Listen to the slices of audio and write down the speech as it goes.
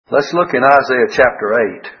Let's look in Isaiah chapter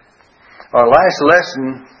 8. Our last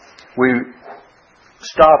lesson, we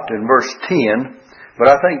stopped in verse 10, but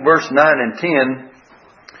I think verse 9 and 10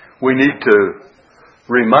 we need to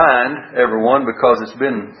remind everyone because it's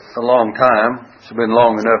been a long time. It's been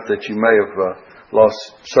long enough that you may have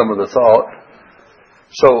lost some of the thought.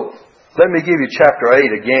 So let me give you chapter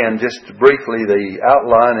 8 again, just briefly the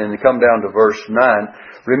outline, and come down to verse 9.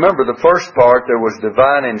 Remember the first part, there was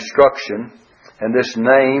divine instruction. And this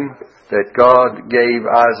name that God gave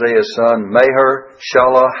Isaiah's son,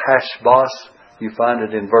 Maher-shalal-hash-baz, you find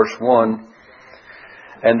it in verse 1.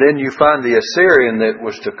 And then you find the Assyrian that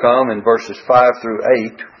was to come in verses 5 through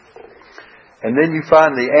 8. And then you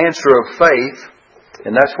find the answer of faith,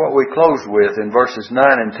 and that's what we closed with in verses 9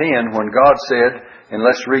 and 10 when God said, and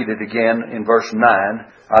let's read it again in verse 9,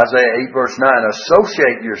 Isaiah 8 verse 9,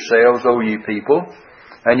 "Associate yourselves, O ye people,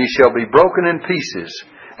 and ye shall be broken in pieces.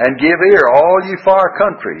 And give ear, all ye far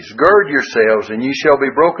countries. Gird yourselves, and ye shall be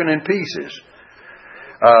broken in pieces."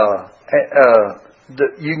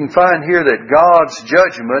 You can find here that God's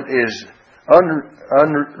judgment is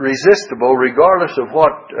unresistible regardless of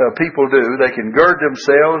what people do. They can gird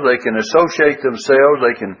themselves, they can associate themselves,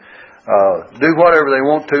 they can do whatever they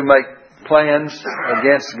want to, make plans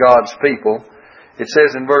against God's people. It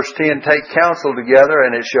says in verse 10, "Take counsel together,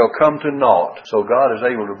 and it shall come to naught." So God is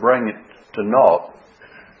able to bring it to naught.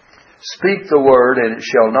 "Speak the word, and it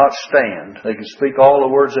shall not stand." They can speak all the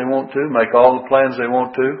words they want to, make all the plans they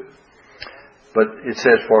want to. But it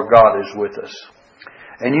says, "For God is with us."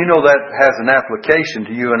 And you know that has an application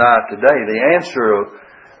to you and I today.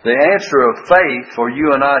 The answer of faith for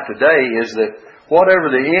you and I today is that whatever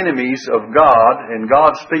the enemies of God and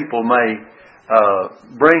God's people may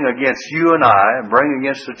bring against you and I, and bring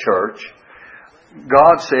against the church,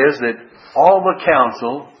 God says that all the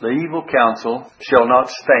counsel, the evil counsel, shall not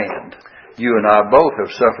stand. You and I both have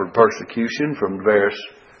suffered persecution from various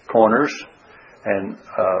corners and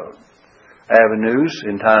avenues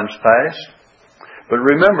in times past. But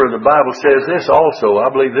remember, the Bible says this also. I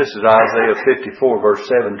believe this is Isaiah 54 verse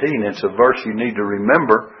 17. It's a verse you need to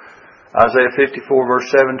remember. Isaiah 54 verse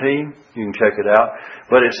 17. You can check it out.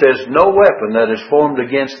 But it says, "No weapon that is formed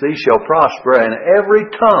against thee shall prosper, and every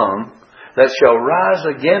tongue that shall rise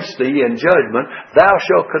against thee in judgment, thou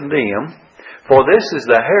shalt condemn. For this is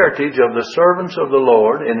the heritage of the servants of the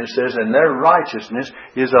Lord." And it says, "And their righteousness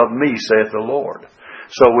is of me, saith the Lord."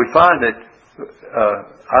 So we find that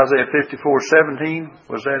Isaiah 54:17,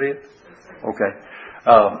 was that it? Okay.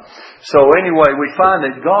 So anyway, we find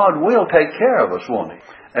that God will take care of us, won't He?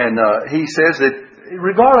 And He says that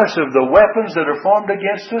regardless of the weapons that are formed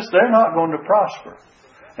against us, they're not going to prosper.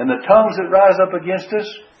 And the tongues that rise up against us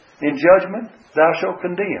in judgment, thou shalt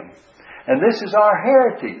condemn. And this is our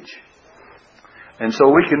heritage. And so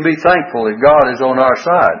we can be thankful that God is on our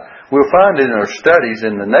side. We'll find in our studies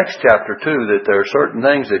in the next chapter too that there are certain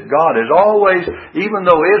things that God is always, even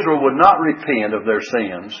though Israel would not repent of their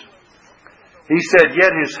sins, He said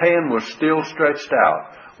yet His hand was still stretched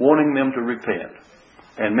out, wanting them to repent.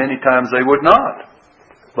 And many times they would not.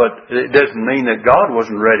 But it doesn't mean that God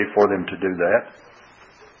wasn't ready for them to do that.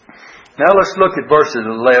 Now let's look at verses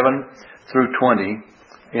 11 through 20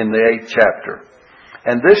 in the 8th chapter.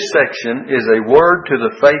 And this section is a word to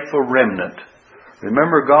the faithful remnant.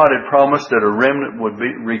 Remember, God had promised that a remnant would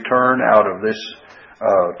return out of this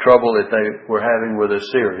trouble that they were having with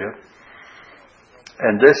Assyria.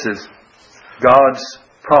 And this is God's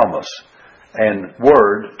promise and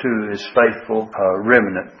word to His faithful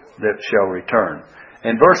remnant that shall return.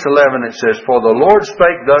 In verse 11 it says, "For the Lord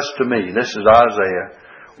spake thus to me," this is Isaiah,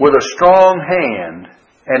 "with a strong hand,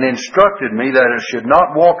 and instructed me that I should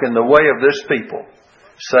not walk in the way of this people,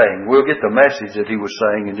 saying," we'll get the message that He was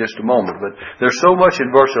saying in just a moment, but there's so much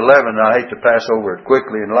in verse 11 I hate to pass over it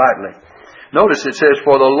quickly and lightly. Notice it says,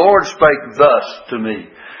 "For the Lord spake thus to me."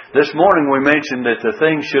 This morning we mentioned that the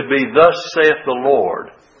thing should be, "Thus saith the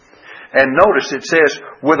Lord." And notice it says,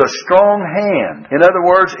 "with a strong hand." In other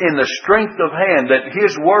words, in the strength of hand, that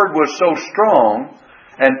His word was so strong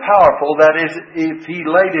and powerful that if He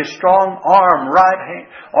laid His strong arm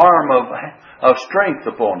of strength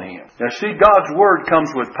upon him. Now see, God's word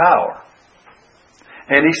comes with power.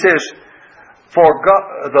 And He says, "For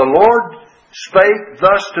God, the Lord spake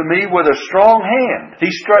thus to me with a strong hand."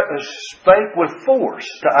 He spake with force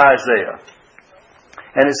to Isaiah.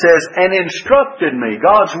 And it says, "and instructed me."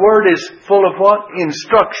 God's word is full of what?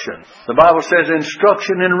 Instruction. The Bible says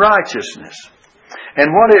instruction in righteousness.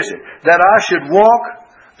 And what is it? That I should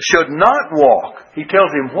not walk. He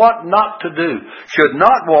tells him what not to do. Should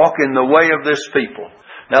not walk in the way of this people.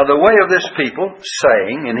 Now the way of this people,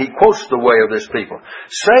 saying, and he quotes the way of this people,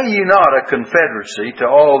 say ye not a confederacy to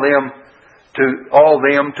all them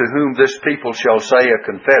to whom this people shall say a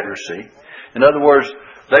confederacy. In other words,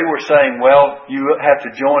 they were saying, well, you have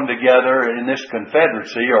to join together in this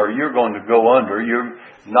confederacy or you're going to go under. You're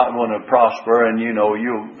not going to prosper and,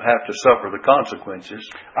 you'll have to suffer the consequences.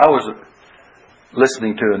 I was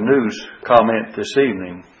listening to a news comment this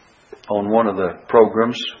evening on one of the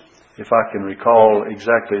programs. If I can recall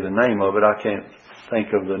exactly the name of it, I can't think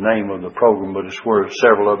of the name of the program, but it's where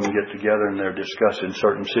several of them get together and they're discussing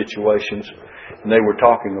certain situations. And they were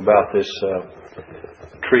talking about this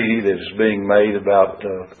treaty that is being made about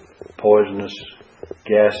poisonous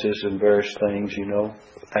gases and various things,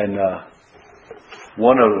 And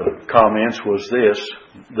one of the comments was this.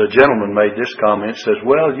 The gentleman made this comment, says,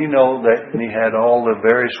 well, that he had all the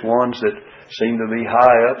various ones that seemed to be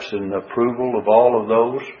high-ups and approval of all of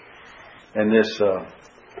those. And this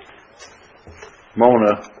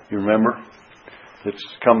Mona, you remember, that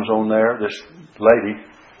comes on there, this lady,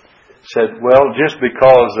 said, well, just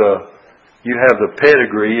because you have the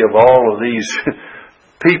pedigree of all of these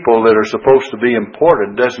people that are supposed to be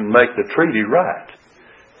important doesn't make the treaty right.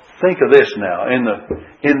 Think of this now. In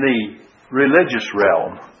the religious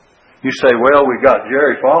realm, you say, well, we got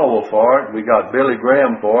Jerry Falwell for it, we got Billy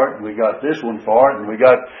Graham for it, we got this one for it, and we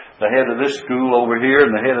got the head of this school over here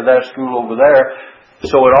and the head of that school over there,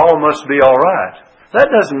 so it all must be all right. That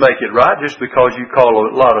doesn't make it right just because you call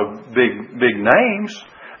a lot of big names.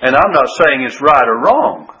 And I'm not saying it's right or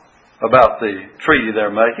wrong about the treaty they're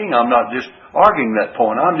making. I'm not just arguing that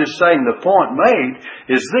point. I'm just saying the point made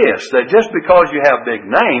is this, that just because you have big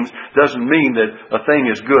names doesn't mean that a thing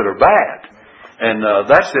is good or bad. And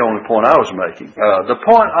that's the only point I was making. The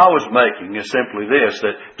point I was making is simply this,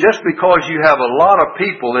 that just because you have a lot of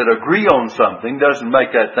people that agree on something doesn't make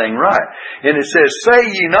that thing right. And it says, say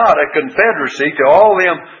ye not a confederacy to all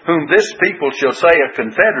them whom this people shall say a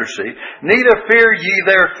confederacy, neither fear ye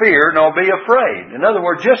their fear, nor be afraid. In other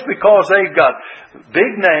words, just because they've got big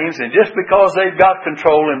names and just because they've got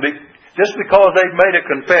control and just because they've made a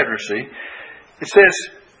confederacy, it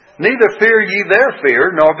says, neither fear ye their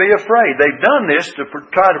fear, nor be afraid. They've done this to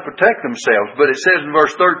try to protect themselves. But it says in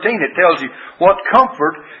verse 13, it tells you what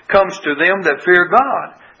comfort comes to them that fear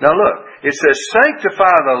God. Now look, it says,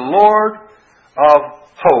 sanctify the Lord of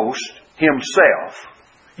hosts himself.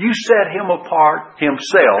 You set him apart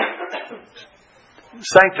himself.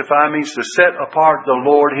 Sanctify means to set apart the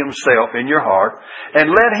Lord himself in your heart.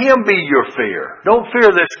 And let him be your fear. Don't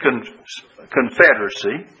fear this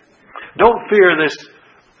confederacy. Don't fear this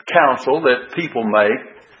counsel that people make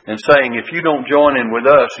and saying, if you don't join in with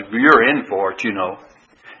us, you're in for it,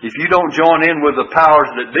 If you don't join in with the powers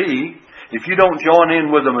that be, if you don't join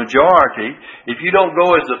in with the majority, if you don't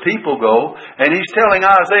go as the people go, and he's telling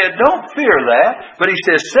Isaiah, don't fear that, but he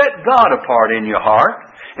says, set God apart in your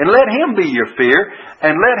heart, and let him be your fear,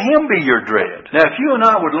 and let him be your dread. Now, if you and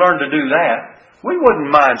I would learn to do that, we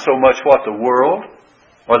wouldn't mind so much what the world,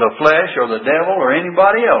 or the flesh, or the devil, or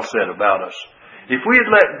anybody else said about us. If we had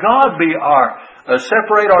let God be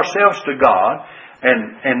separate ourselves to God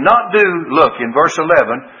and not do, look, in verse 11,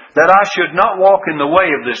 that I should not walk in the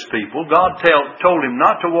way of this people. God told him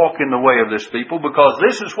not to walk in the way of this people because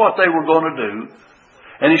this is what they were going to do.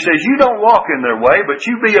 And he says, you don't walk in their way, but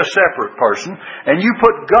you be a separate person and you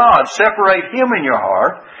put God, separate him in your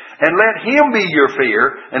heart and let him be your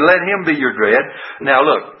fear and let him be your dread. Now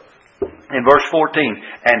look. In verse 14,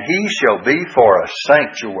 and he shall be for a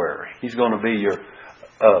sanctuary. He's going to be your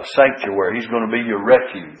sanctuary. He's going to be your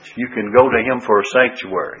refuge. You can go to him for a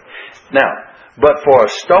sanctuary. Now, but for a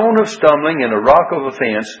stone of stumbling and a rock of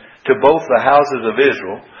offense to both the houses of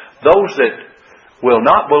Israel, those that will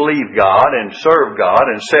not believe God and serve God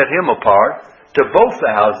and set him apart, to both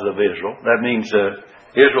the houses of Israel, that means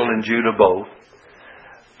Israel and Judah both,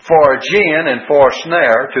 for a gin and for a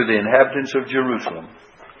snare to the inhabitants of Jerusalem.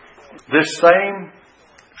 This same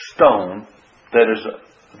stone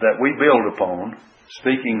that we build upon,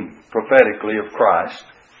 speaking prophetically of Christ,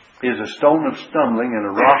 is a stone of stumbling and a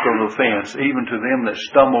rock of offense, even to them that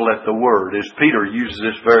stumble at the word. As Peter uses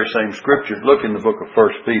this very same scripture. Look in the book of 1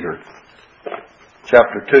 Peter,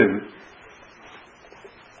 chapter 2.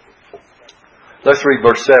 Let's read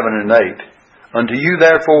verse 7 and 8. Unto you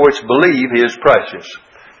therefore which believe, he is precious.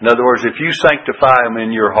 In other words, if you sanctify him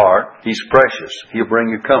in your heart, he's precious. He'll bring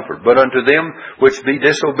you comfort. But unto them which be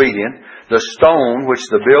disobedient, the stone which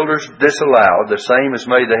the builders disallowed, the same is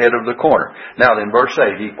made the head of the corner. Now in verse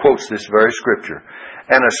 8, he quotes this very scripture.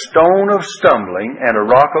 And a stone of stumbling and a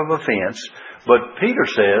rock of offense. But Peter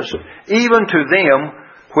says, even to them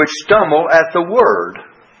which stumble at the word.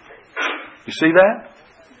 You see that?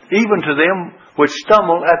 even to them which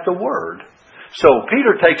stumble at the word. So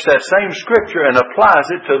Peter takes that same scripture and applies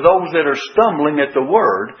it to those that are stumbling at the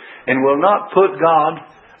word and will not put God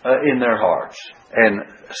in their hearts and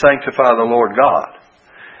sanctify the Lord God.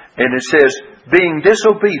 And it says, being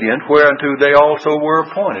disobedient, whereunto they also were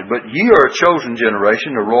appointed. But ye are a chosen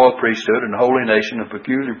generation, a royal priesthood, and holy nation, a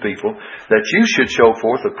peculiar people, that you should show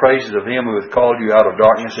forth the praises of Him who hath called you out of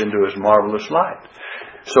darkness into His marvelous light.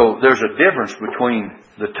 So there's a difference between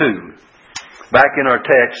the two. Back in our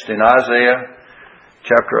text in Isaiah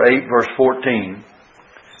chapter 8, verse 14.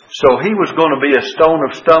 So he was going to be a stone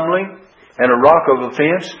of stumbling and a rock of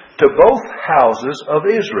offense to both houses of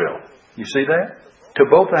Israel. You see that? To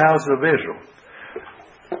both the houses of Israel.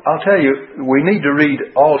 I'll tell you, we need to read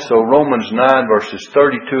also Romans 9 verses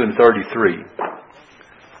 32 and 33.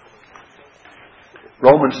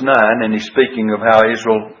 Romans 9, and he's speaking of how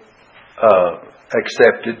Israel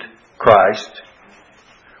accepted Christ.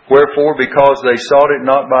 Wherefore, because they sought it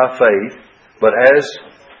not by faith, but as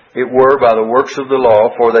it were by the works of the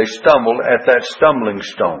law, for they stumbled at that stumbling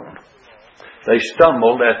stone. They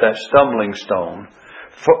stumbled at that stumbling stone.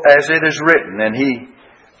 For, as it is written, and he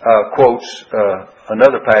quotes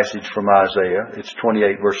another passage from Isaiah. It's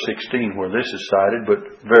 28 verse 16 where this is cited,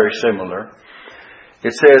 but very similar.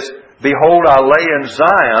 It says, behold, I lay in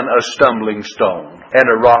Zion a stumbling stone and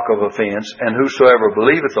a rock of offense, and whosoever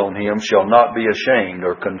believeth on him shall not be ashamed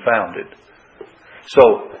or confounded.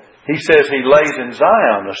 So, he says he lays in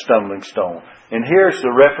Zion a stumbling stone. And here's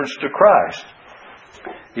the reference to Christ.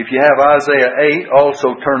 If you have Isaiah 8,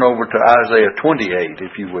 also turn over to Isaiah 28,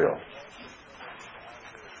 if you will.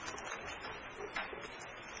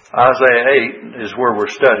 Isaiah 8 is where we're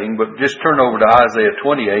studying, but just turn over to Isaiah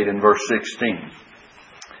 28 and verse 16.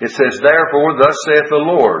 It says, therefore, thus saith the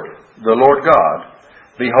Lord God,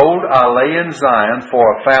 behold, I lay in Zion for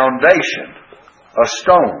a foundation, a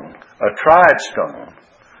stone, a tried stone,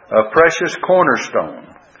 a precious cornerstone,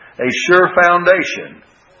 a sure foundation,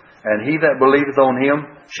 and he that believeth on him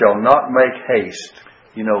shall not make haste.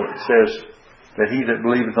 You know, it says that he that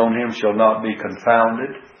believeth on him shall not be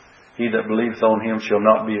confounded. He that believeth on him shall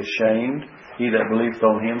not be ashamed. He that believeth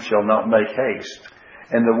on him shall not make haste.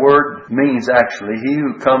 And the word means actually, he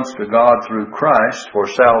who comes to God through Christ for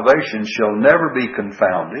salvation shall never be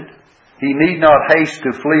confounded. He need not haste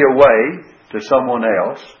to flee away to someone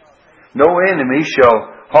else. No enemy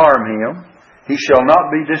shall harm him. He shall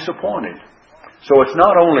not be disappointed. So it's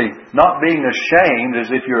not only not being ashamed as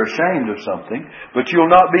if you're ashamed of something, but you'll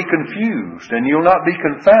not be confused and you'll not be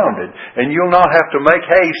confounded and you'll not have to make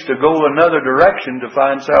haste to go another direction to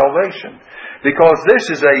find salvation. Because this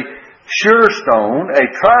is a sure stone, a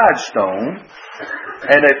tried stone,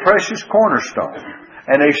 and a precious cornerstone,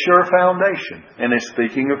 and a sure foundation. And it's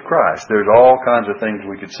speaking of Christ. There's all kinds of things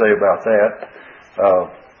we could say about that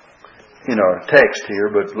in our text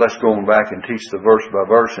here, but let's go on back and teach the verse by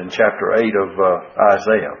verse in chapter 8 of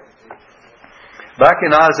Isaiah. Back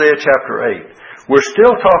in Isaiah chapter 8, we're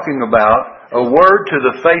still talking about a word to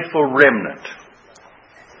the faithful remnant.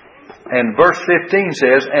 And verse 15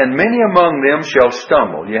 says, and many among them shall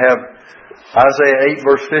stumble. You have Isaiah 8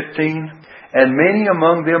 verse 15. And many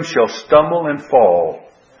among them shall stumble and fall,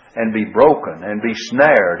 and be broken, and be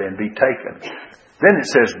snared, and be taken. Then it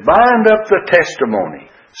says, bind up the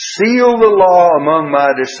testimony. Seal the law among my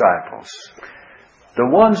disciples. The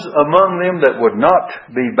ones among them that would not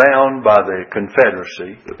be bound by the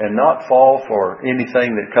confederacy and not fall for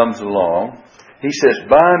anything that comes along, he says,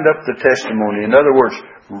 bind up the testimony. In other words,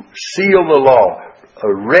 seal the law.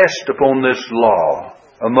 Rest upon this law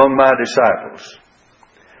among my disciples.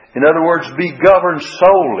 In other words, be governed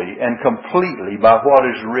solely and completely by what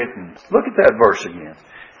is written. Look at that verse again.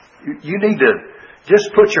 You need to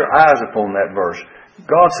just put your eyes upon that verse.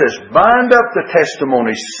 God says, bind up the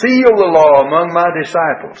testimony, seal the law among my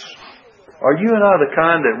disciples. Are you and I the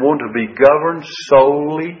kind that want to be governed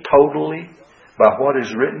solely, totally, by what is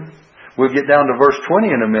written? We'll get down to verse 20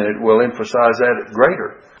 in a minute. We'll emphasize that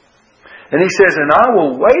greater. And he says, and I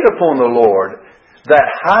will wait upon the Lord that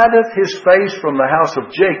hideth his face from the house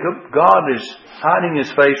of Jacob. God is hiding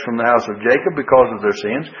his face from the house of Jacob because of their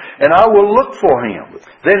sins. And I will look for him.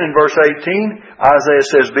 Then in verse 18, Isaiah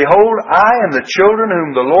says, behold, I and the children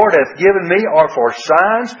whom the Lord hath given me are for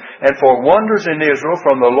signs and for wonders in Israel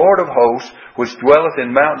from the Lord of hosts, which dwelleth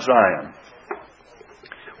in Mount Zion.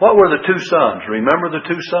 What were the two sons? Remember the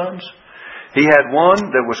two sons? He had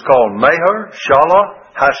one that was called Maher, Shala,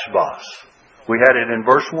 Hashbaz. We had it in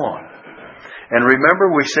verse 1. And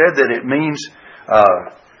remember we said that it means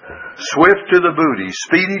swift to the booty,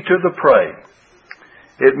 speedy to the prey.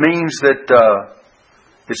 It means that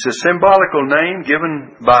it's a symbolical name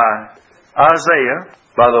given by Isaiah,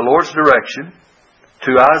 by the Lord's direction,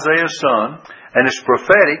 to Isaiah's son, and it's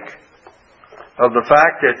prophetic of the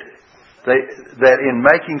fact that in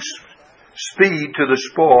making speed to the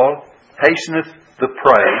spoil, hasteneth the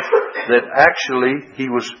prey, that actually he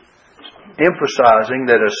was emphasizing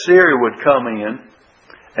that Assyria would come in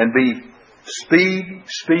and be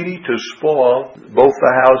speedy to spoil both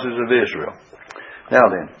the houses of Israel. Now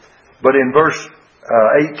then, but in verse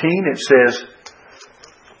 18 it says,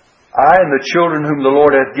 I and the children whom the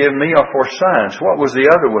Lord hath given me are for signs. What was the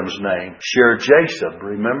other one's name? Shear-Jashub,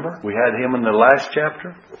 remember? We had him in the last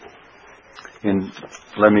chapter.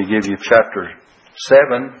 Let me give you chapter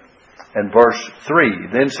 7 and verse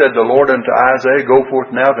 3. Then said the Lord unto Isaiah, Go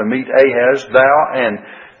forth now to meet Ahaz, thou and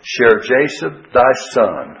Shear-Jashub thy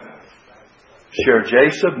son.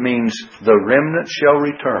 Shear-Jashub means the remnant shall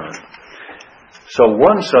return. So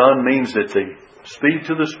one son means that the speed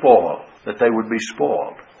to the spoil, that they would be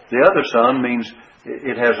spoiled. The other son means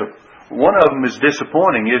one of them is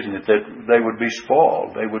disappointing, isn't it? That they would be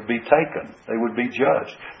spoiled, they would be taken, they would be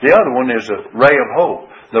judged. The other one is a ray of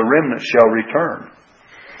hope. The remnant shall return.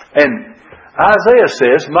 And Isaiah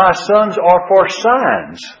says, my sons are for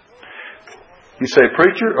signs. You say,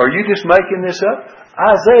 preacher, are you just making this up?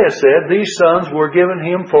 Isaiah said these sons were given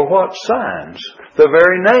him for what signs? The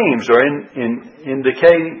very names are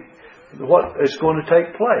indicating what is going to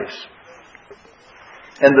take place.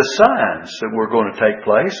 And the signs that were going to take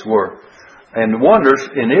place and wonders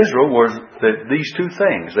in Israel were that these two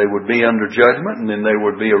things. They would be under judgment, and then there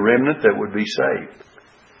would be a remnant that would be saved.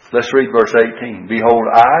 Let's read verse 18. Behold,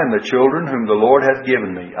 I and the children whom the Lord hath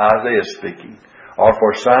given me, Isaiah speaking, are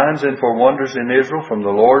for signs and for wonders in Israel from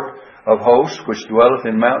the Lord of hosts, which dwelleth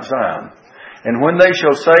in Mount Zion. And when they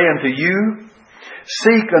shall say unto you,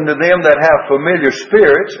 Seek unto them that have familiar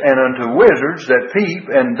spirits, and unto wizards that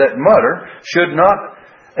peep and that mutter, should not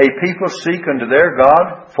a people seek unto their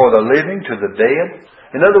God for the living to the dead?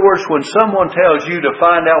 In other words, when someone tells you to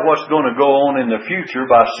find out what's going to go on in the future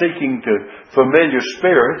by seeking to familiar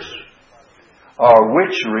spirits or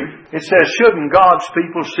witchery, it says, shouldn't God's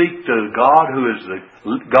people seek to God who is the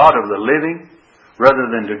God of the living rather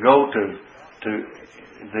than to go to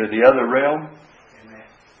the other realm?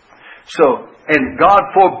 So, and God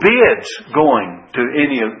forbids going to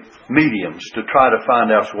any mediums to try to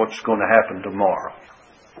find out what's going to happen tomorrow.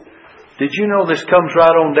 Did you know this comes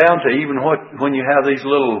right on down to even when you have these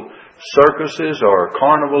little circuses or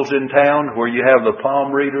carnivals in town where you have the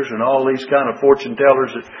palm readers and all these kind of fortune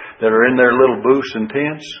tellers that are in their little booths and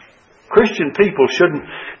tents? Christian people shouldn't...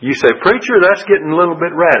 You say, preacher, that's getting a little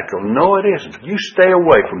bit radical. No, it isn't. You stay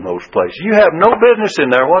away from those places. You have no business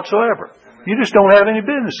in there whatsoever. You just don't have any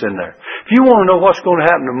business in there. If you want to know what's going to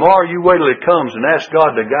happen tomorrow, you wait till it comes and ask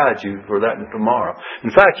God to guide you for that tomorrow. In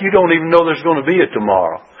fact, you don't even know there's going to be a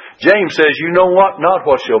tomorrow. James says, you know what? Not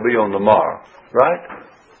what shall be on the morrow. Right?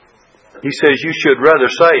 He says, you should rather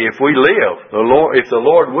say, if we live, if the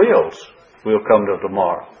Lord wills, we'll come to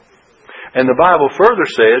tomorrow. And the Bible further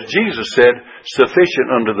says, Jesus said, sufficient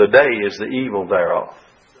unto the day is the evil thereof.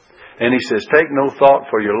 And He says, take no thought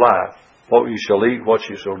for your life, what you shall eat, what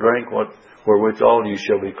you shall drink, wherewithal you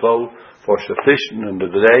shall be clothed, for sufficient unto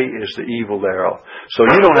the day is the evil thereof. So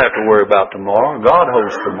you don't have to worry about tomorrow. God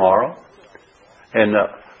holds tomorrow. And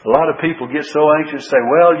a lot of people get so anxious, say,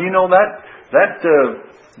 well, you know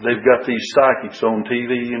they've got these psychics on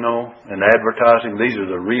TV, and advertising. These are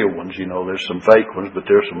the real ones, There's some fake ones, but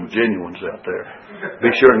there's some genuine ones out there. Be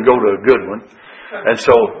sure and go to a good one. And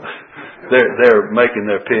so they're making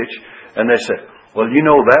their pitch, and they say, well,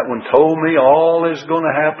 that one told me all is going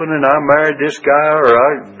to happen, and I married this guy, or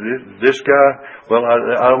this guy. Well,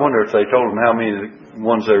 I wonder if they told them how many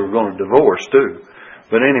ones they were going to divorce, too.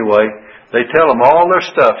 But anyway, they tell them all their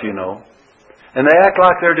stuff, and they act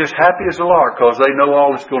like they're just happy as a lark because they know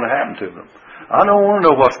all that's going to happen to them. I don't want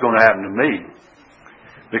to know what's going to happen to me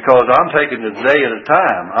because I'm taking it a day at a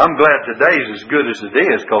time. I'm glad today's as good as it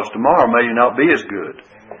is because tomorrow may not be as good.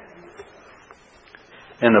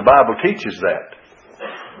 And the Bible teaches that.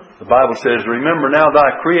 The Bible says, remember now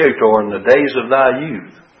thy Creator in the days of thy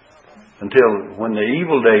youth, until when the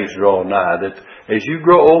evil days draw nigh. That as you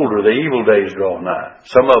grow older, the evil days draw nigh.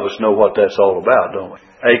 Some of us know what that's all about, don't we?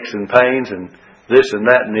 Aches and pains and this and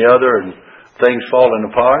that and the other and things falling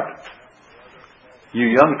apart.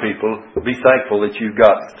 You young people, be thankful that you've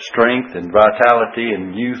got strength and vitality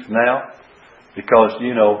and youth now, because,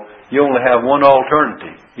 you only have one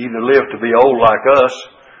alternative. Either live to be old like us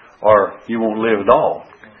or you won't live at all.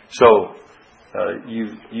 So, you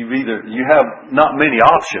have not many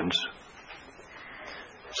options.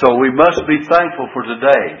 So we must be thankful for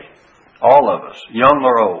today. All of us, young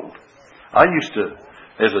or old. I used to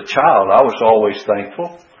As a child, I was always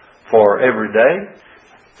thankful for every day.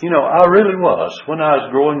 You know, I really was. When I was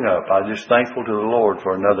growing up, I was just thankful to the Lord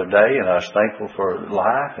for another day, and I was thankful for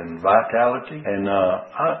life and vitality. And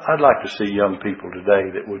I'd like to see young people today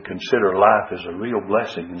that would consider life as a real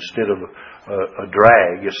blessing instead of a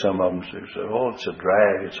drag, as some of them say. Oh, it's a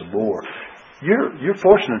drag, it's a bore. You're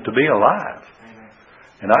fortunate to be alive.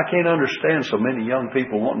 And I can't understand so many young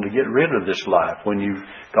people wanting to get rid of this life when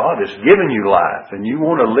God has given you life, and you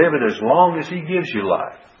want to live it as long as He gives you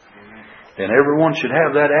life. And everyone should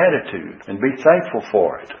have that attitude and be thankful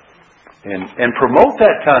for it. And promote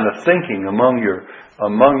that kind of thinking among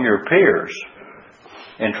your peers.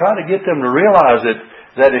 And try to get them to realize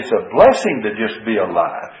that it's a blessing to just be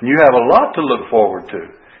alive. And you have a lot to look forward to.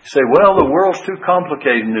 You say, well, the world's too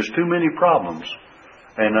complicated and there's too many problems.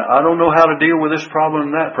 And I don't know how to deal with this problem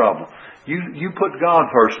and that problem. You put God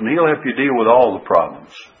first and He'll help you deal with all the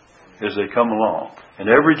problems as they come along. And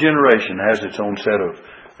every generation has its own set of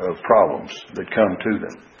problems that come to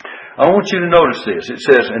them. I want you to notice this. It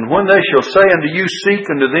says, and when they shall say unto you, seek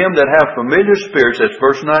unto them that have familiar spirits, that's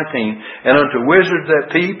verse 19, and unto wizards that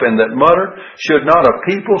peep and that mutter, should not a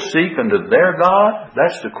people seek unto their God?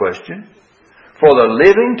 That's the question. For the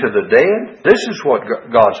living to the dead? This is what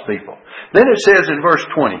God's people. Then it says in verse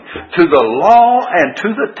 20, to the law and to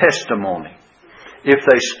the testimony, if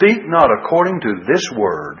they speak not according to this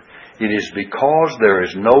word, it is because there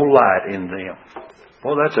is no light in them.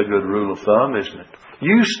 Well, that's a good rule of thumb, isn't it?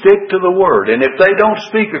 You stick to the Word. And if they don't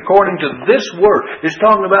speak according to this Word, it's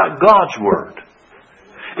talking about God's Word.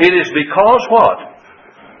 It is because what?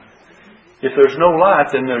 If there's no light,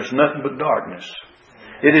 then there's nothing but darkness.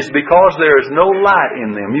 It is because there is no light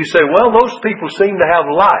in them. You say, well, those people seem to have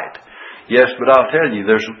light. Yes, but I'll tell you,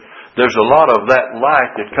 there's a lot of that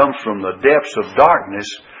light that comes from the depths of darkness,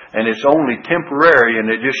 and it's only temporary, and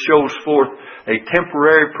it just shows forth a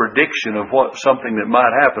temporary prediction of something that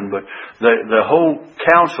might happen. But the whole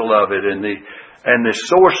counsel of it and the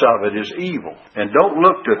source of it is evil. And don't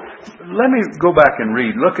look to... Let me go back and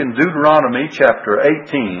read. Look in Deuteronomy chapter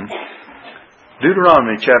 18.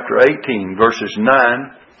 Deuteronomy chapter 18, verses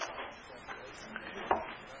 9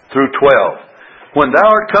 through 12. When thou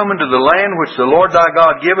art come into the land which the Lord thy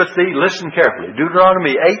God giveth thee, listen carefully.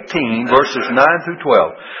 Deuteronomy 18, verses 9 through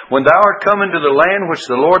 12. When thou art come into the land which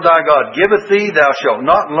the Lord thy God giveth thee, thou shalt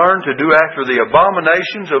not learn to do after the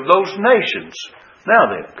abominations of those nations.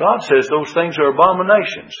 Now then, God says those things are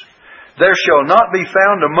abominations. There shall not be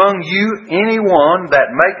found among you any one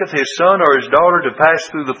that maketh his son or his daughter to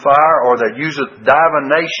pass through the fire, or that useth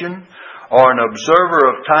divination, or an observer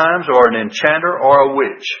of times, or an enchanter, or a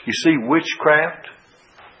witch. You see, witchcraft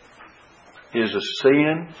is a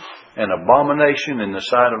sin, an abomination in the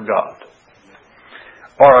sight of God.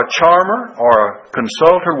 Or a charmer, or a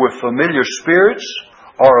consulter with familiar spirits,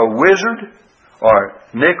 or a wizard, or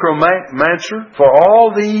necromancer. For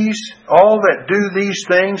all that do these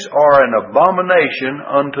things are an abomination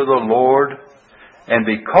unto the Lord. And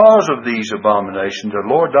because of these abominations, the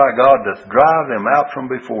Lord thy God doth drive them out from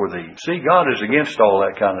before thee. See, God is against all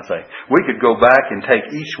that kind of thing. We could go back and take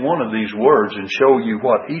each one of these words and show you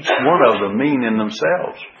what each one of them mean in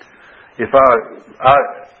themselves. If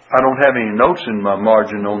I don't have any notes in my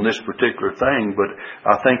margin on this particular thing, but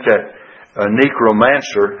I think that a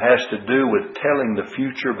necromancer has to do with telling the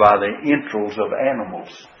future by the entrails of animals.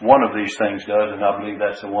 One of these things does, and I believe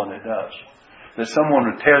that's the one that does. That someone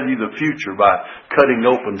would tell you the future by cutting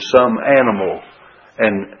open some animal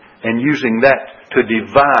and using that to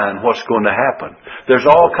divine what's going to happen. There's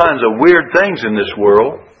all kinds of weird things in this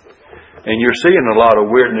world. And you're seeing a lot of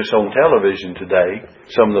weirdness on television today.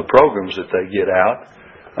 Some of the programs that they get out.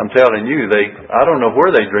 I'm telling you, I don't know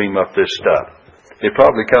where they dream up this stuff. It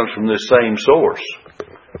probably comes from this same source.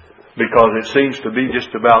 Because it seems to be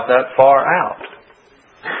just about that far out.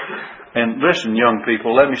 And listen, young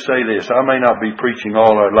people, let me say this. I may not be preaching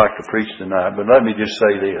all I'd like to preach tonight, but let me just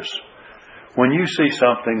say this. When you see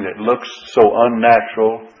something that looks so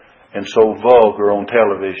unnatural and so vulgar on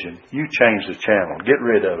television, you change the channel. Get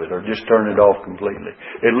rid of it or just turn it off completely.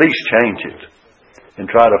 At least change it.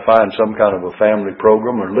 And try to find some kind of a family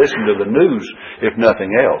program or listen to the news, if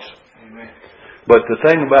nothing else. Amen. But the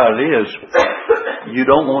thing about it is, you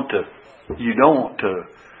don't want to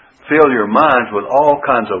fill your minds with all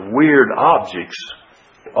kinds of weird objects,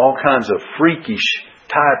 all kinds of freakish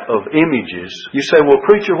type of images. You say, well,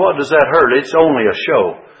 preacher, what does that hurt? It's only a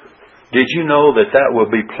show. Did you know that will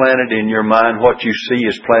be planted in your mind? What you see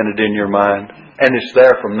is planted in your mind, and it's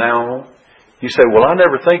there from now on? You say, well, I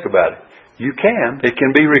never think about it. You can. It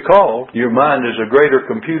can be recalled. Your mind is a greater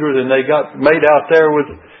computer than they got made out there with,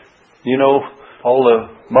 all the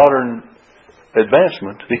modern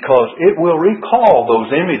advancement, because it will recall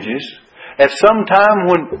those images at some time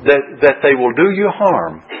when that they will do you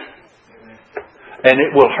harm. And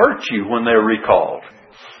it will hurt you when they're recalled.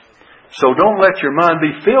 So don't let your mind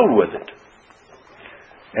be filled with it.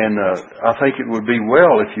 And I think it would be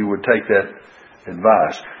well if you would take that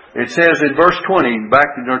advice. It says in verse 20, back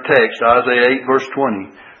in our text, Isaiah 8 verse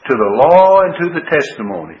 20, to the law and to the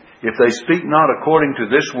testimony. If they speak not according to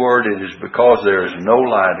this word, it is because there is no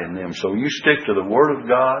light in them. So you stick to the Word of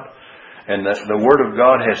God, and that the Word of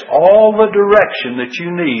God has all the direction that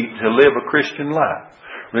you need to live a Christian life.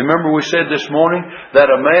 Remember we said this morning that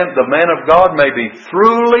the man of God may be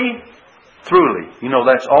truly,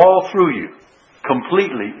 that's all through you,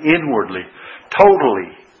 completely, inwardly,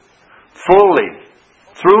 totally, fully,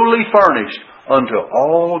 truly furnished unto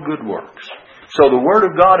all good works. So the Word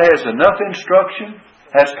of God has enough instruction,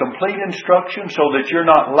 has complete instruction, so that you're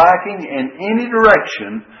not lacking in any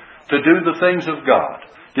direction to do the things of God.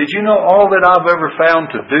 Did you know all that I've ever found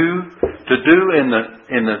to do in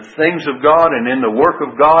the things of God and in the work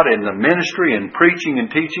of God, in the ministry and preaching and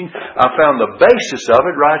teaching? I found the basis of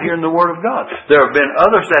it right here in the Word of God. There have been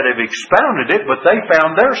others that have expounded it, but they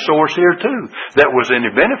found their source here too that was any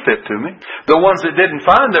benefit to me. The ones that didn't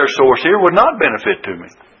find their source here would not benefit to me.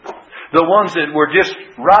 The ones that were just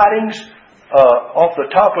writings off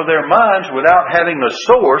the top of their minds without having a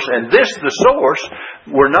source, and the source,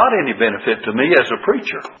 were not any benefit to me as a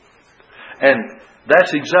preacher. And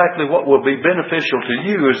that's exactly what will be beneficial to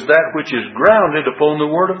you, is that which is grounded upon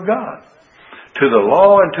the Word of God. To the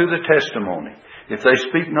law and to the testimony. If they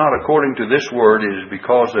speak not according to this word, it is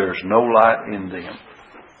because there is no light in them.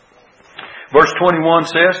 Verse 21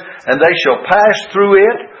 says, and they shall pass through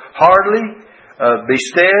it hardly, be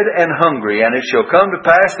stead and hungry. And it shall come to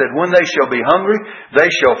pass that when they shall be hungry, they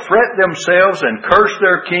shall fret themselves and curse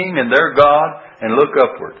their king and their God and look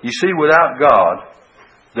upward. You see, without God,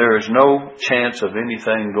 there is no chance of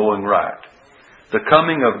anything going right. The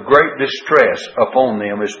coming of great distress upon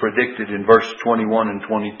them is predicted in verse 21 and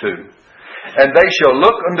 22. And they shall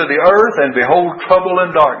look unto the earth and behold trouble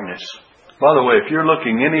and darkness. By the way, if you're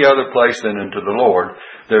looking any other place than into the Lord,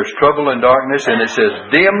 there's trouble and darkness, and it says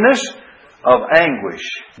dimness of anguish.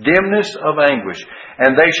 Dimness of anguish.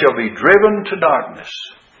 And they shall be driven to darkness.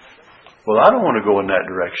 Well, I don't want to go in that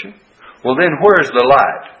direction. Well, then where's the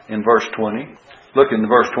light? In verse 20. Look in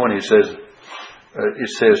verse 20, it says,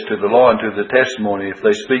 to the law and to the testimony, if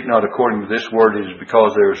they speak not according to this word, it is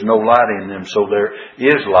because there is no light in them. So there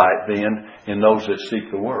is light then in those that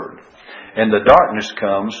seek the word. And the darkness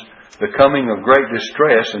comes, the coming of great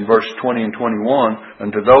distress in verse 20 and 21,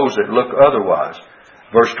 unto those that look otherwise.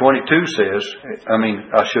 Verse 22 says,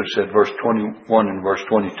 I should have said verse 21 and verse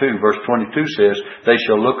 22. Verse 22 says, they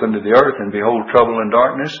shall look unto the earth and behold trouble and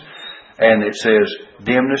darkness. And it says,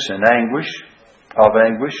 dimness and anguish,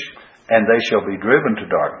 and they shall be driven to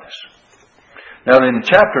darkness. Now in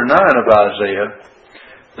chapter 9 of Isaiah,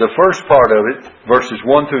 the first part of it, verses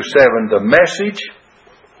 1 through 7, the message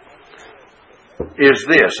is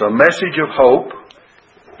this, a message of hope.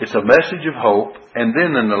 It's a message of hope. And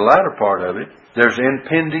then in the latter part of it, there's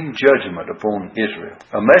impending judgment upon Israel.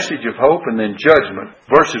 A message of hope and then judgment.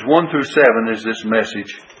 Verses 1 through 7 is this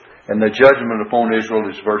message. And the judgment upon Israel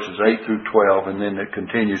is verses 8 through 12. And then it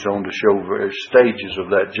continues on to show various stages of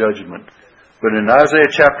that judgment. But in Isaiah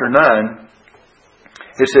chapter 9,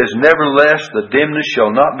 it says, nevertheless, the dimness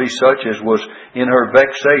shall not be such as was in her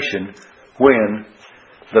vexation when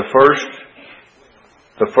the first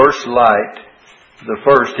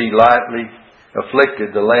he lightly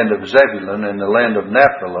afflicted the land of Zebulun and the land of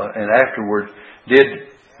Naphtali, and afterward did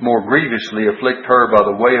more grievously afflict her by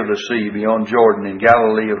the way of the sea beyond Jordan in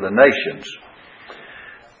Galilee of the nations.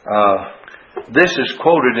 This is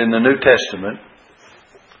quoted in the New Testament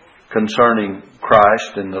concerning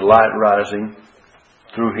Christ and the light rising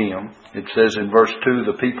through Him. It says in verse 2,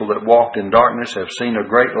 the people that walked in darkness have seen a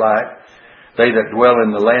great light. They that dwell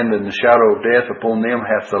in the land in the shadow of death, upon them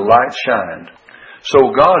hath the light shined.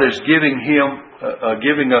 So God is giving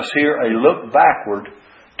us here a look backward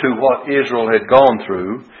to what Israel had gone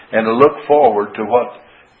through, and a look forward to what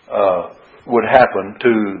would happen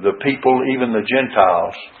to the people, even the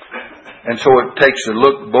Gentiles. And so it takes a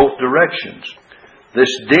look both directions.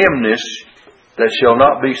 This dimness that shall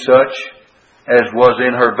not be such as was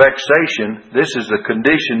in her vexation, this is the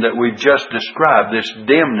condition that we've just described, this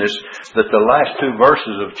dimness that the last two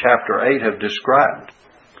verses of chapter 8 have described.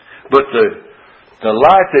 But the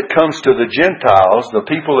light that comes to the Gentiles, the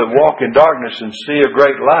people that walk in darkness and see a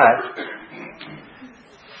great light,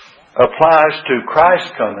 applies to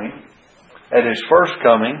Christ's coming, at His first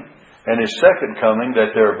coming, and His second coming,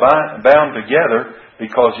 that they're bound together,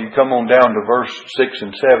 because you come on down to verse 6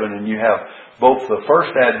 and 7 and you have both the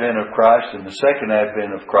first advent of Christ and the second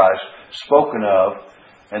advent of Christ spoken of.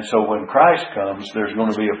 And so when Christ comes, there's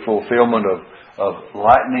going to be a fulfillment of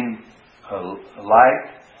lightning,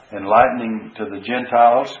 light and lightning to the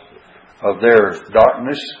Gentiles of their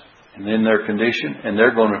darkness and in their condition, and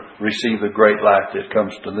they're going to receive the great light that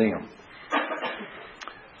comes to them.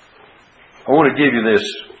 I want to give you this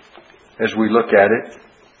as we look at it.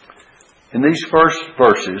 In these first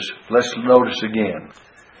verses, let's notice again,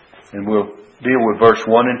 and we'll deal with verse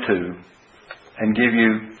 1 and 2, and give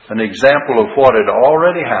you an example of what had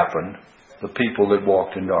already happened, the people that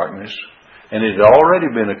walked in darkness, and it had already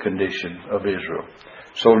been a condition of Israel.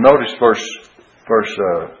 So notice verse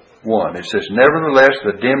 1. It says, "Nevertheless,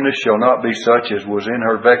 the dimness shall not be such as was in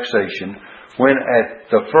her vexation, when at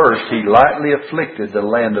the first He lightly afflicted the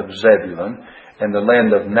land of Zebulun and the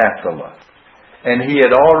land of Naphtali." And He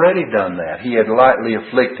had already done that. He had lightly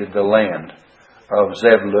afflicted the land of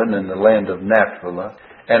Zebulun and the land of Naphtali,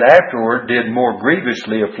 and afterward did more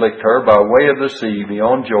grievously afflict her by way of the sea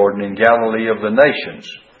beyond Jordan in Galilee of the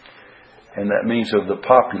nations. And that means of the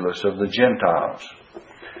populace of the Gentiles.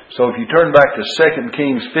 So if you turn back to 2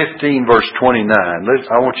 Kings 15 verse 29,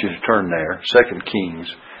 I want you to turn there, 2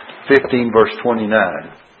 Kings 15 verse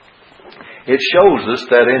 29. It shows us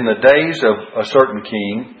that in the days of a certain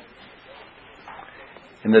king,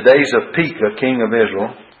 in the days of Pekah, king of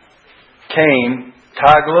Israel, came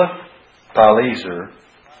Tiglath-Pileser,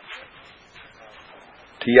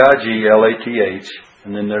 Tiglath,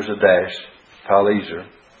 and then there's a dash, Pileser.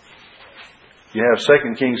 You have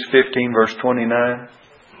 2 Kings 15 verse 29.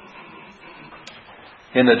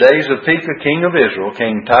 In the days of Pekah, king of Israel,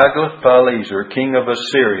 came Tiglath-Pileser, king of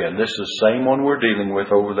Assyria. And this is the same one we're dealing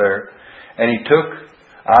with over there. And he took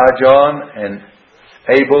Ijon and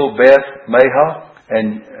Abel-Beth-Maachah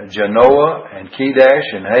and Janoah and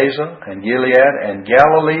Kedash and Hazel and Gilead and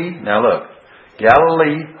Galilee. Now look,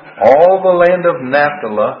 Galilee, all the land of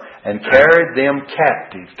Naphtali, and carried them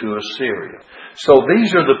captive to Assyria. So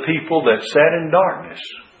these are the people that sat in darkness.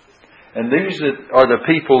 And these are the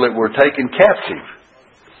people that were taken captive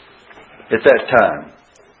at that time.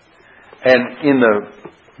 And in the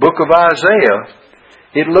book of Isaiah,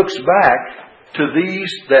 it looks back to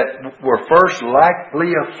these that were first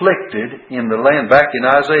lightly afflicted in the land. Back in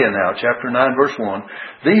Isaiah now, chapter 9, verse 1.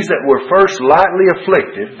 These that were first lightly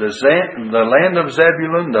afflicted, the land of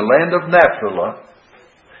Zebulun, the land of Naphtali,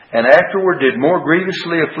 and afterward did more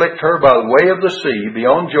grievously afflict her by the way of the sea,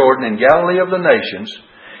 beyond Jordan, in Galilee of the nations.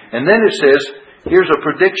 And then it says, here's a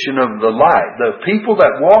prediction of the light. The people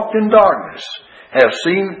that walked in darkness have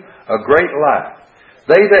seen a great light.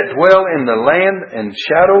 They that dwell in the land and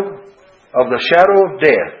the shadow of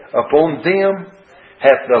death, upon them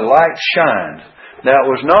hath the light shined. Now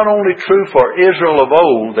it was not only true for Israel of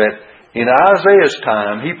old that in Isaiah's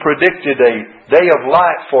time he predicted a day of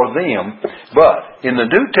light for them, but in the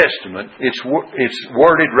New Testament it's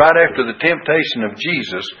worded right after the temptation of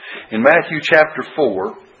Jesus in Matthew chapter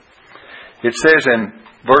 4. It says in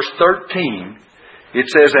verse 13, it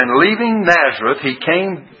says, "And leaving Nazareth, He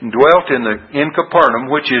came and dwelt in Capernaum,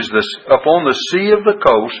 which is upon the sea of the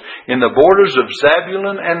coast, in the borders of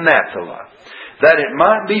Zebulun and Naphtali, that it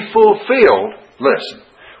might be fulfilled," listen,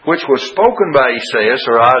 "which was spoken by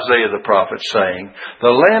Isaiah the prophet, saying, The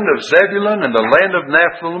land of Zebulun and the land of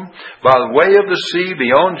Naphtali, by the way of the sea,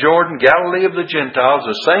 beyond Jordan, Galilee of the Gentiles,"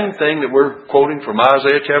 the same thing that we're quoting from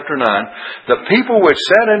Isaiah chapter 9, "the people which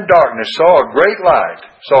sat in darkness saw a great light,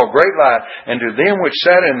 and to them which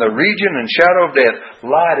sat in the region and shadow of death,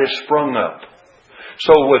 light is sprung up."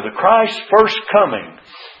 So with Christ's first coming,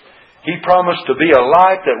 He promised to be a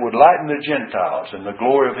light that would lighten the Gentiles and the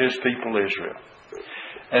glory of His people Israel.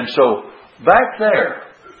 And so, back there,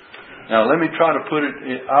 now let me try to put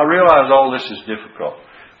it, I realize all this is difficult.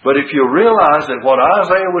 But if you realize that what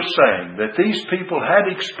Isaiah was saying, that these people had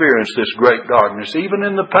experienced this great darkness, even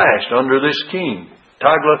in the past, under this king,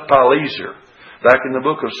 Tiglath-Pileser, back in the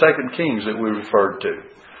book of 2 Kings that we referred to.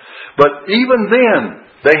 But even then,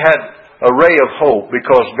 they had a ray of hope,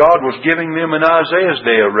 because God was giving them in Isaiah's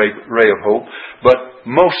day a ray of hope. But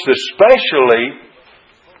most especially,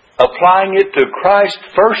 applying it to Christ's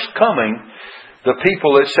first coming, the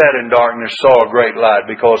people that sat in darkness saw a great light,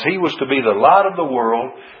 because He was to be the light of the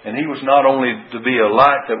world, and He was not only to be a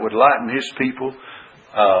light that would lighten His people,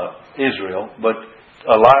 Israel, but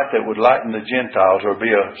a light that would lighten the Gentiles, or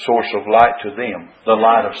be a source of light to them, the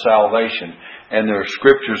light of salvation. And there are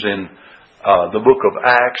scriptures in the book of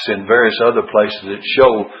Acts and various other places that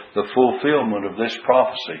show the fulfillment of this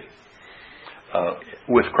prophecy.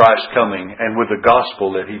 with Christ's coming and with the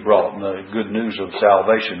gospel that He brought and the good news of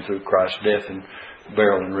salvation through Christ's death and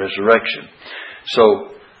burial and resurrection.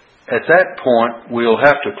 So at that point, we'll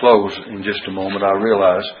have to close in just a moment, I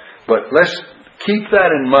realize. But let's keep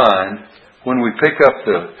that in mind when we pick up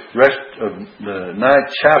the rest of the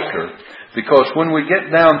 9th chapter, because when we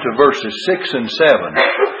get down to verses 6 and 7,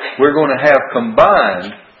 we're going to have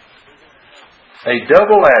combined a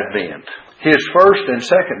double advent, His first and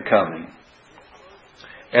second coming,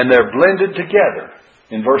 and they're blended together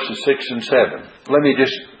in verses 6 and 7. Let me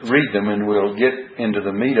just read them and we'll get into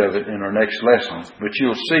the meat of it in our next lesson. But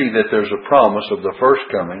you'll see that there's a promise of the first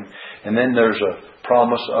coming, and then there's a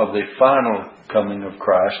promise of the final coming of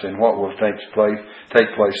Christ and what will take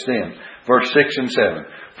place then. Verse 6 and 7.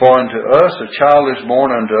 For unto us a child is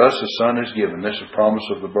born, unto us a son is given. This is a promise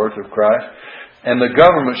of the birth of Christ. And the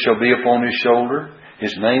government shall be upon His shoulder.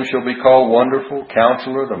 His name shall be called Wonderful,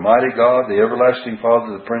 Counselor, the Mighty God, the Everlasting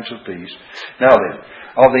Father, the Prince of Peace. Now then,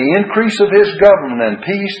 of the increase of His government and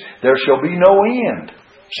peace there shall be no end.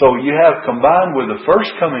 So you have combined with the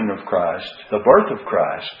first coming of Christ, the birth of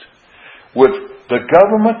Christ, with the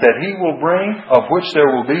government that He will bring, of which there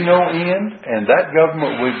will be no end, and that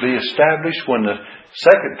government will be established when the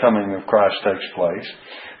second coming of Christ takes place.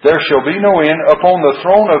 There shall be no end upon the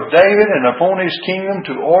throne of David and upon His kingdom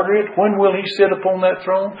to order it. When will He sit upon that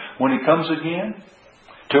throne? When He comes again?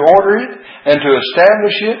 To order it and to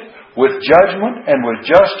establish it with judgment and with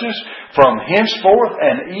justice from henceforth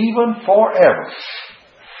and even forever.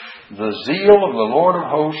 The zeal of the Lord of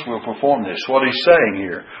hosts will perform this. What He's saying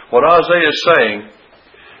here, what Isaiah is saying,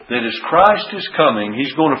 that as Christ is coming,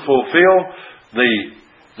 He's going to fulfill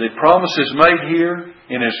the promises made here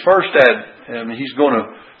in His first He's going to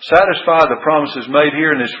satisfy the promises made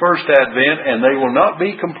here in His first advent, and they will not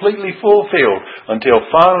be completely fulfilled until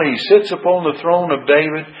finally He sits upon the throne of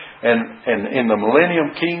David and in the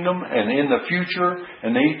millennium kingdom and in the future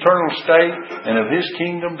and the eternal state and of His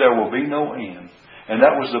kingdom there will be no end. And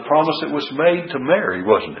that was the promise that was made to Mary,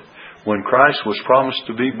 wasn't it? When Christ was promised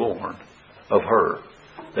to be born of her,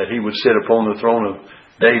 that He would sit upon the throne of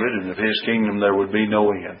David and of His kingdom there would be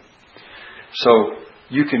no end. So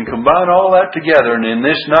you can combine all that together, and in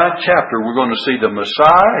this 9th chapter we're going to see the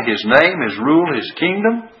Messiah, His name, His rule, His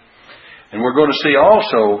kingdom. And we're going to see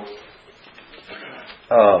also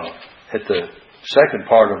at the second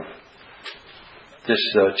part of this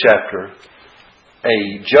chapter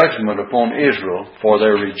a judgment upon Israel for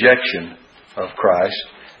their rejection of Christ.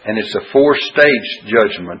 And it's a 4-stage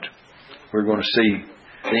judgment. We're going to see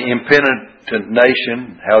the impenitent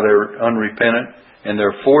nation, how they're unrepentant. And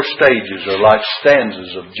their 4 stages are like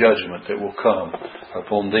stanzas of judgment that will come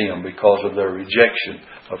upon them because of their rejection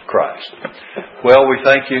of Christ. Well, we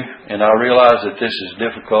thank you, and I realize that this is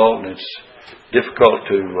difficult, and it's difficult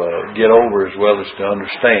to get over as well as to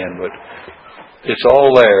understand, but it's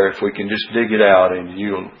all there if we can just dig it out, and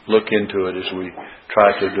you'll look into it as we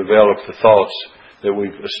try to develop the thoughts that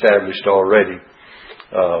we've established already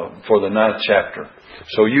for the 9th chapter.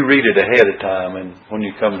 So you read it ahead of time, and when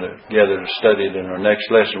you come together to study it in our next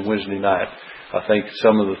lesson Wednesday night, I think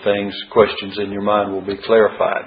some of the questions in your mind will be clarified.